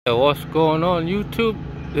Hey, what's going on YouTube?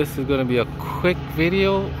 This is gonna be a quick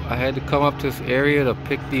video. I had to come up to this area to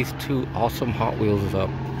pick these two awesome Hot Wheels up.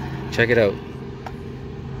 Check it out.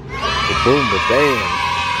 Boom, bam.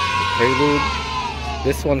 The Prelude.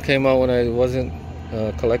 This one came out when I wasn't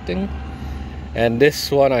collecting, and this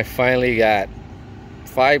one I finally got.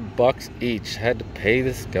 $5 each. Had to pay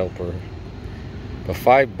the scalper, but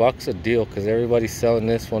 $5 a deal because everybody's selling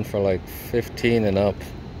this one for like 15 and up.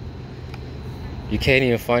 You can't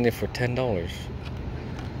even find it for $10.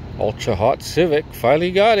 Ultra Hot Civic.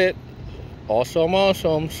 Finally got it.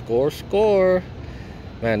 Awesome. Score.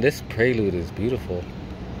 Man, this Prelude is beautiful.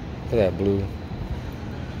 Look at that blue.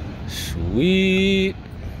 Sweet.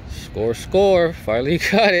 Score. Finally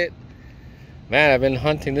got it. Man, I've been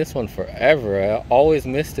hunting this one forever. I always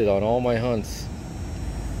missed it on all my hunts.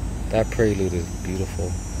 That Prelude is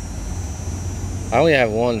beautiful. I only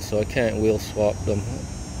have one, so I can't wheel swap them.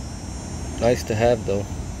 Nice to have though.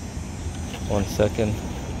 1 second.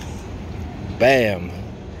 Bam.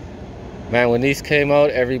 Man, when these came out,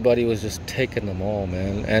 everybody was just taking them all,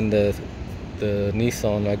 man. And the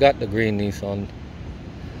Nissan, I got the green Nissan.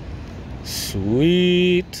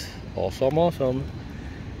 Sweet. Awesome.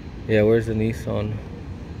 Yeah, where's the Nissan?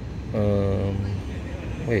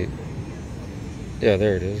 Wait. Yeah,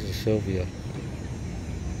 there it is, the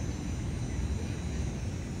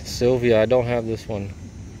Silvia. I don't have this one,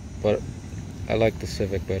 but I like the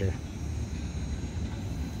Civic better.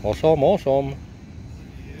 Awesome.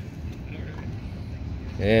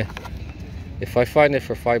 Yeah. If I find it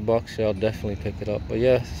for $5, I'll definitely pick it up. But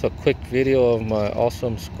yeah, it's a quick video of my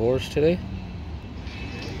awesome scores today.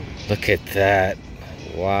 Look at that.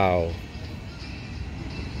 Wow.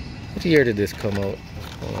 What year did this come out?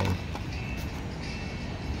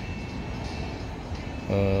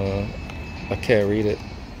 I can't read it.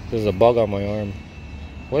 There's a bug on my arm.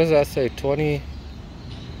 What does that say?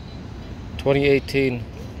 2018.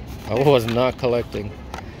 I was not collecting.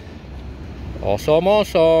 Awesome.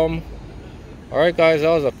 Alright guys, that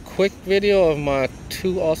was a quick video of my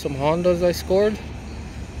two awesome Hondas I scored.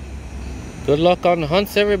 Good luck on the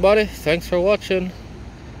hunts, everybody. Thanks for watching.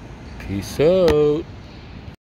 Peace out.